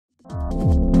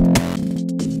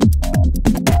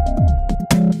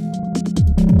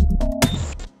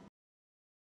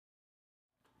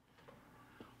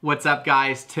What's up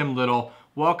guys, Tim Little.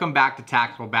 Welcome back to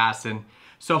TacticalBassin.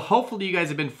 So hopefully you guys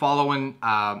have been following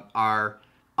our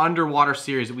underwater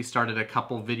series that we started a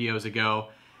couple videos ago.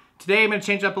 Today I'm going to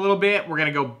change it up a little bit. We're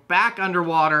going to go back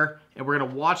underwater and we're going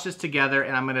to watch this together,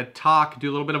 and I'm going to do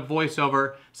a little bit of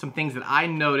voiceover, some things that I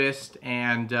noticed,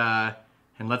 and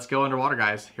let's go underwater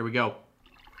guys. Here we go.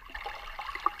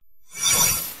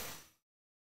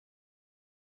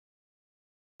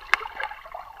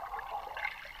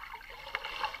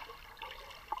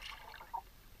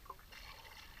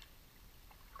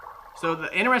 So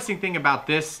the interesting thing about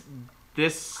this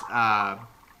set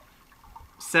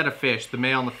of fish, the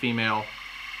male and the female,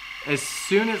 as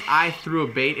soon as I threw a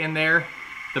bait in there,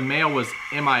 the male was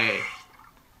MIA.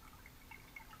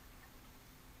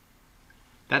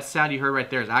 That sound you heard right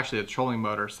there is actually a trolling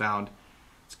motor sound.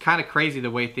 It's kind of crazy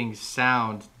the way things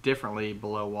sound differently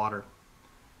below water.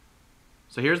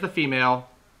 So here's the female.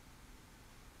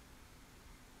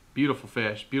 Beautiful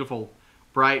fish, beautiful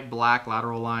bright black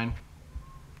lateral line.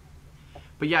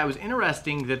 But yeah, it was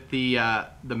interesting that the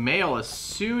male, as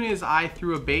soon as I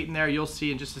threw a bait in there, you'll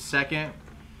see in just a second,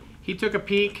 he took a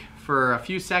peek for a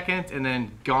few seconds and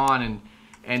then gone,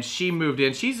 and she moved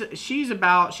in. She's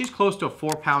close to a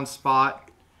 4-pound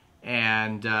spot,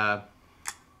 and I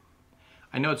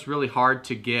know it's really hard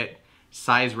to get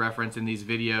size reference in these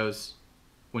videos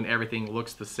when everything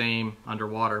looks the same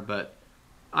underwater, but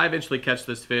I eventually catch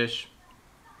this fish.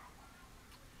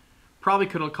 Probably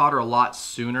could have caught her a lot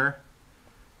sooner.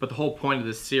 But the whole point of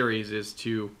this series is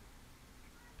to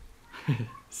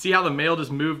see how the male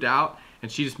just moved out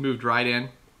and she just moved right in.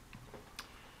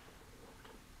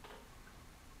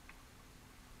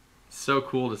 So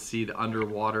cool to see the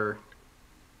underwater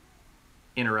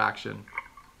interaction.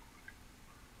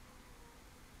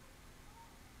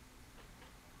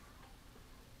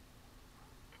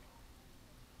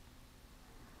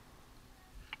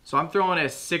 So I'm throwing a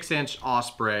 6-inch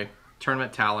Osprey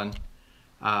tournament talon.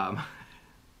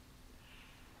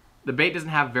 The bait doesn't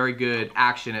have very good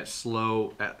action at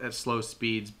slow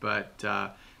speeds, but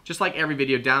just like every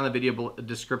video, down in the video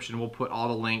description we'll put all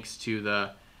the links to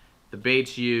the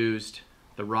baits used,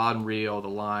 the rod and reel, the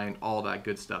line, all that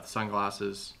good stuff,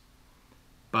 sunglasses.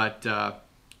 But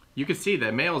you can see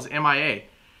the male is MIA,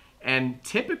 and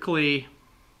typically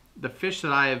the fish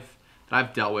that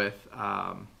I've dealt with,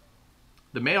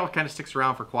 the male kind of sticks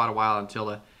around for quite a while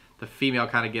until the female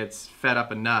kind of gets fed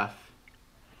up enough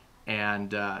and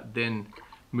then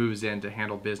moves in to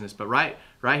handle business. But right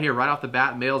here, right off the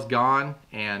bat, male's gone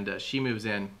and she moves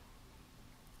in.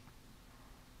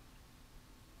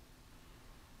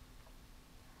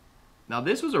 Now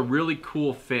this was a really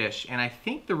cool fish, and I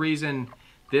think the reason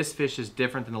this fish is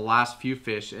different than the last few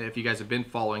fish, if you guys have been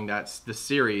following the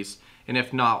series, and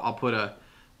if not, I'll put a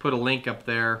link up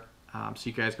there so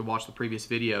you guys can watch the previous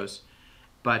videos.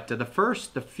 But the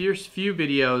first few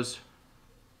videos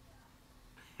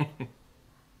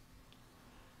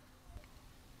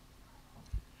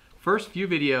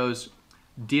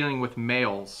dealing with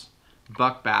males,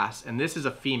 buck bass, and this is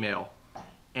a female,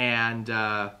 and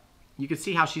you can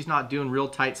see how she's not doing real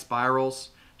tight spirals.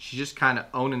 She's just kind of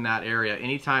owning that area.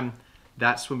 Anytime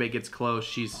that swim bait gets close,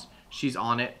 she's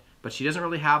on it, but she doesn't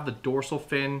really have the dorsal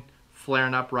fin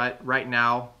flaring up right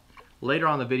now. Later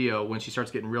on in the video, when she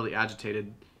starts getting really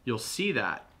agitated, you'll see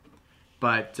that.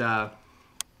 But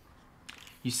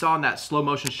you saw in that slow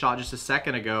motion shot just a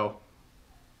second ago,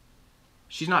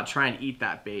 she's not trying to eat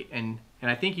that bait. And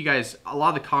I think you guys, a lot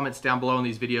of the comments down below in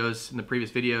these videos, in the previous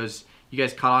videos, you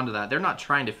guys caught on to that. They're not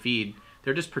trying to feed.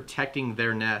 They're just protecting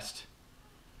their nest,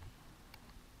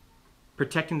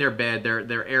 protecting their bed,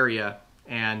 their area.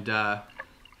 And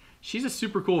she's a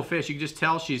super cool fish. You can just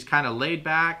tell she's kind of laid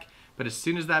back, but as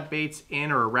soon as that bait's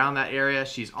in or around that area,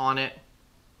 she's on it.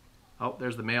 Oh,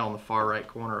 there's the male in the far right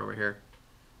corner over here.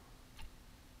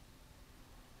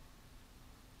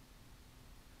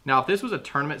 Now, if this was a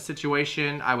tournament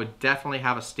situation, I would definitely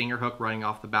have a stinger hook running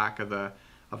off the back of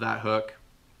that hook.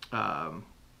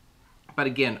 But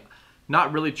again,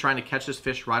 not really trying to catch this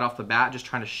fish right off the bat, just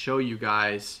trying to show you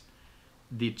guys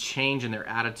the change in their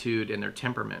attitude and their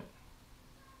temperament.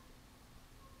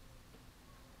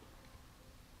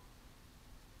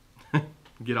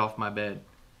 Get off my bed.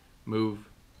 Move.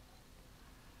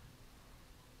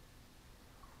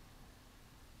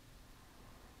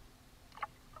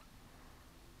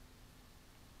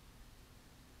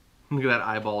 Look at that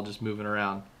eyeball just moving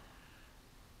around.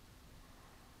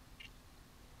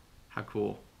 How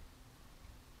cool.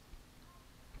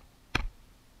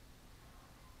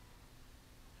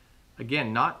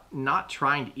 Again, not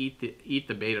trying to eat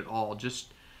the bait at all.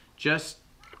 Just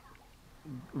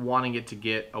wanting it to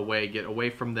get away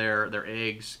from their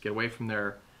eggs, get away from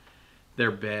their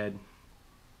bed.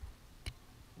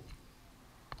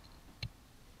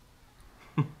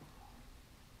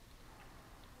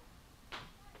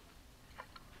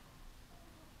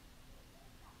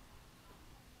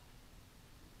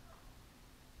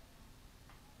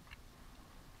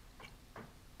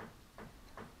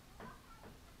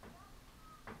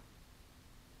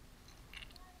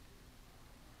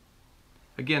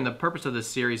 Again, the purpose of this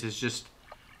series is just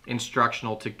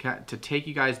instructional to take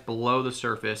you guys below the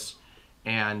surface,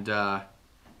 and Matt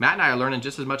and I are learning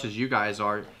just as much as you guys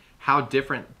are how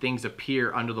different things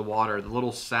appear under the water, the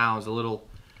little sounds, the little,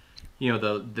 you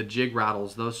know, the jig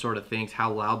rattles, those sort of things,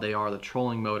 how loud they are, the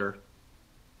trolling motor.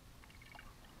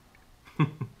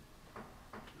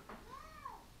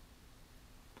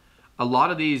 A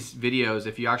lot of these videos,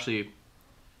 if you actually,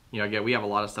 you know, again, we have a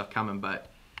lot of stuff coming,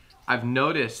 but I've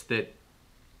noticed that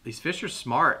these fish are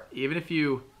smart. Even if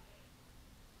you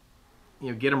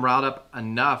get them riled up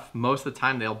enough, most of the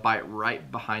time they'll bite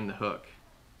right behind the hook.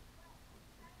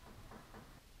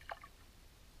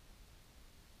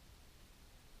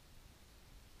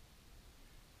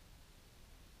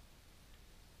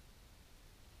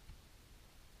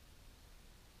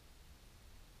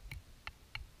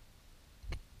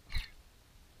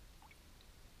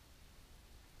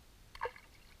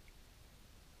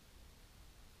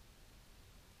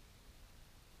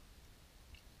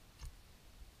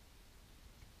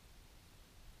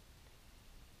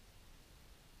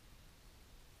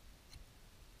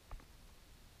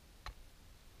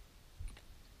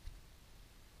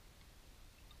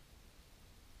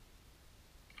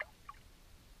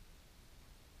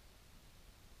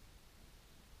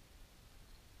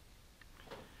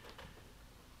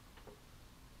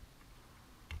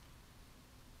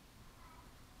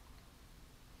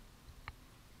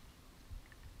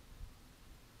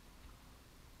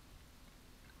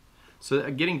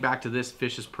 So getting back to this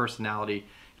fish's personality,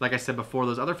 like I said before,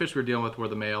 those other fish we were dealing with were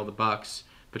the male, the bucks,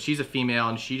 but she's a female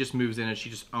and she just moves in and she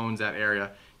just owns that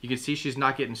area. You can see she's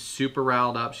not getting super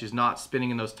riled up. She's not spinning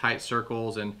in those tight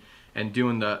circles and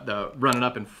doing the running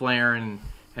up and flaring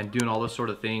and doing all those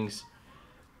sort of things.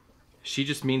 She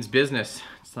just means business.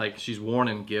 It's like she's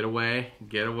warning, get away,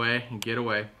 get away, and get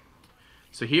away.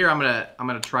 So here I'm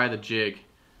gonna try the jig.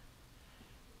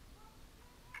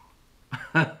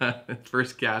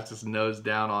 First cast, just nose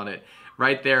down on it.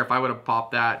 Right there, if I would have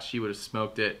popped that, she would have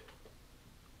smoked it.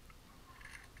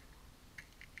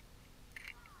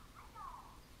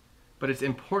 But it's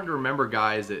important to remember,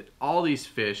 guys, that all these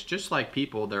fish, just like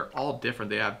people, they're all different.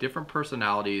 They have different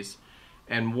personalities,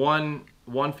 and one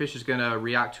fish is gonna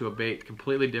react to a bait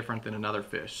completely different than another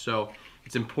fish. So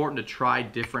it's important to try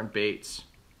different baits.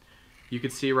 You can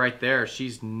see right there,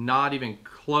 she's not even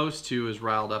close to as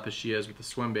riled up as she is with the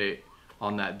swim bait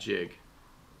on that jig.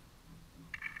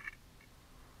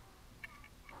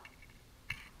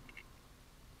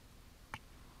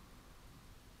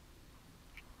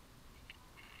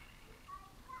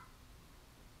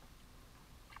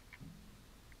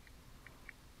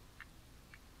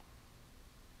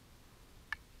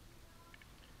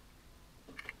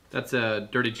 That's a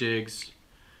Dirty Jigs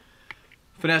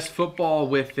finesse football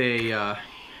with a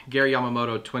Gary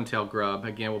Yamamoto twin tail grub.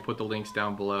 Again, we'll put the links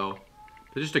down below.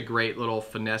 But just a great little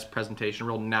finesse presentation,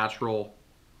 real natural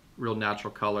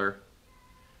color.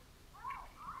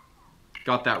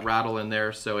 Got that rattle in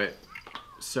there, so it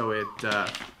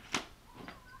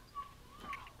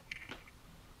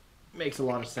makes a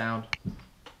lot of sound.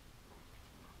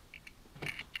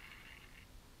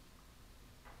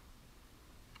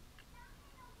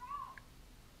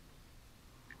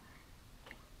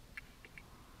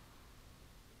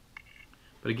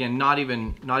 But again, not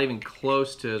even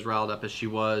close to as riled up as she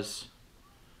was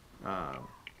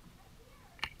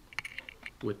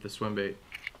with the swim bait.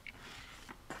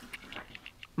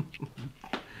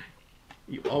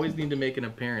 You always need to make an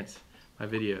appearance in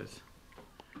my videos.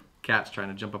 Cat's trying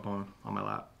to jump up on my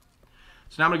lap.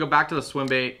 So now I'm gonna go back to the swim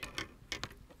bait.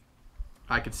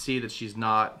 I could see that she's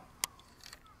not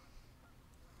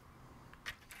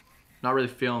really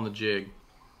feeling the jig.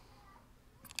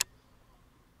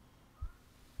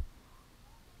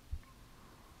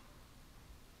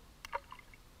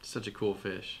 Such a cool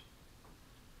fish.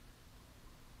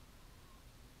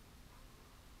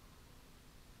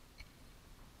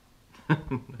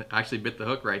 Actually bit the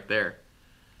hook right there.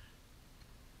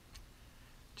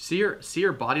 See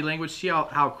her body language? See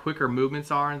how quick her movements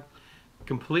are?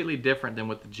 Completely different than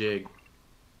with the jig.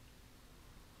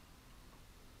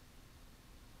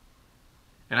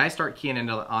 And I start keying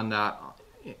into on that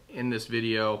in this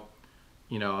video,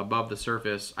 you know, above the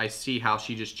surface, I see how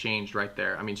she just changed right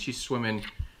there. I mean, she's swimming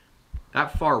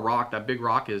that far rock. That big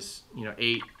rock is, you know,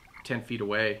 8-10 feet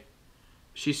away.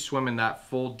 She's swimming that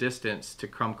full distance to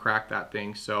come crack that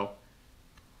thing. So,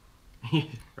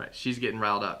 right, she's getting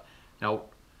riled up. Now,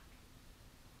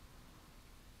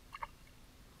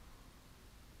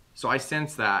 so I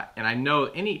sense that, and I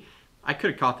know I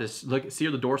could have caught this. Look, see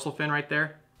the dorsal fin right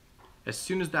there? As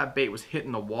soon as that bait was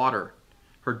hitting the water,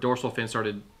 her dorsal fin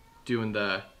started doing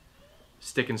the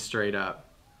sticking straight up.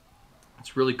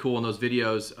 It's really cool in those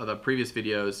videos, the previous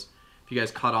videos, if you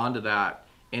guys caught on to that,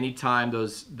 anytime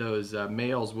those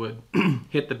males would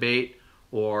hit the bait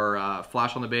or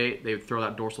flash on the bait, they would throw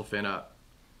that dorsal fin up.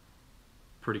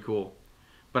 Pretty cool.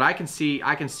 But I can see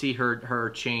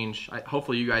her change.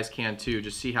 Hopefully you guys can too.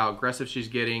 Just see how aggressive she's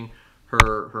getting,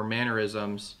 her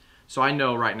mannerisms. So I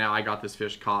know right now I got this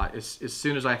fish caught. As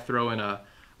soon as I throw in a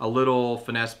little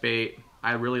finesse bait,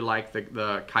 I really like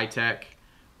the Keitech,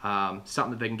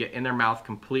 something that they can get in their mouth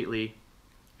completely,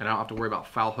 and I don't have to worry about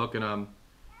foul hooking them.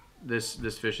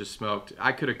 This fish is smoked.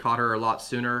 I could have caught her a lot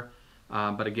sooner,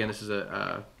 but again, this is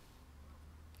a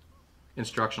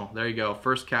instructional. There you go.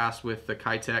 First cast with the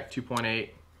Keitech 2.8.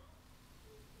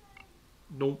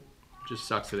 Nope, just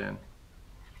sucks it in.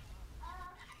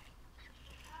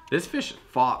 This fish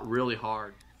fought really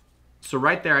hard. So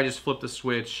right there, I just flipped the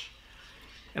switch,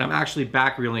 and I'm actually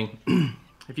back reeling.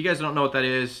 If you guys don't know what that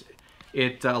is,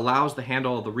 it allows the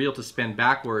handle of the reel to spin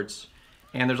backwards.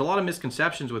 And there's a lot of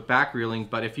misconceptions with back reeling,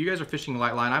 but if you guys are fishing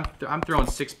light line, I'm throwing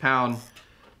 6-pound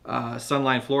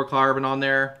Sunline fluorocarbon on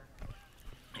there,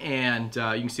 and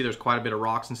you can see there's quite a bit of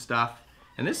rocks and stuff.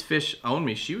 And this fish owned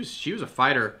me. She was a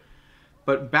fighter.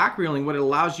 But back reeling, what it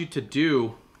allows you to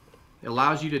do, it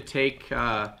allows you to take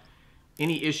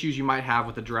any issues you might have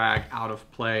with the drag out of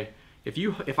play.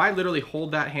 If I literally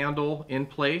hold that handle in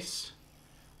place,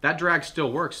 that drag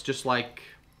still works just like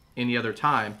any other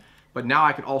time. But now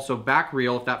I can also back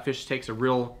reel if that fish takes a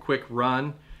real quick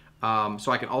run.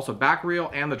 So I can also back reel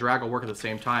and the drag will work at the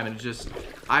same time. And it's just,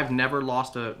 I've never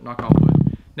lost a, knock on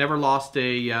wood, never lost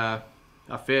a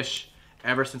fish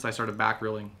ever since I started back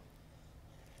reeling.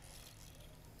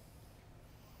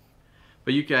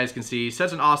 But you guys can see,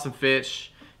 such an awesome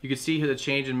fish. You can see the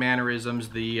change in mannerisms,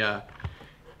 the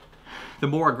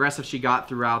more aggressive she got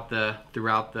throughout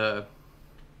the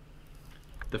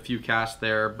few casts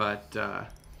there. But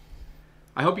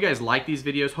I hope you guys like these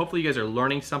videos. Hopefully you guys are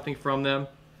learning something from them.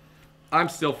 I'm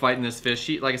still fighting this fish.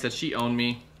 Like I said, she owned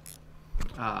me.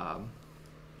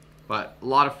 But a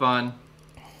lot of fun.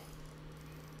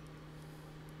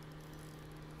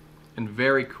 And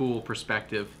very cool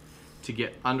perspective to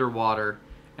get underwater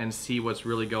and see what's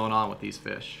really going on with these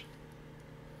fish.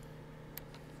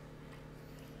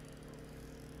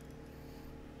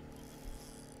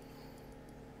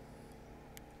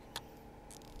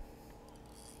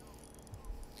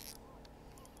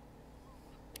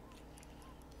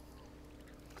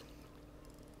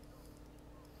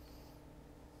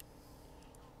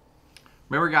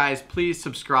 Remember guys, please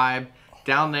subscribe.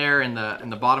 Down there in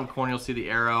the bottom corner you'll see the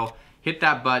arrow. Hit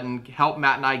that button, help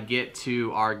Matt and I get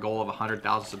to our goal of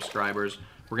 100,000 subscribers.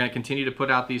 We're gonna continue to put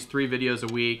out these 3 videos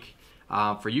a week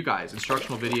for you guys,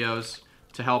 instructional videos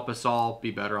to help us all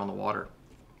be better on the water.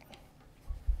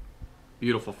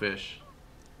 Beautiful fish.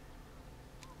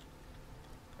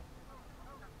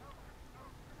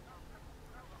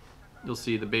 You'll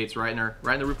see the bait's right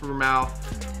in the roof of her mouth.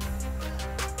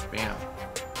 Bam.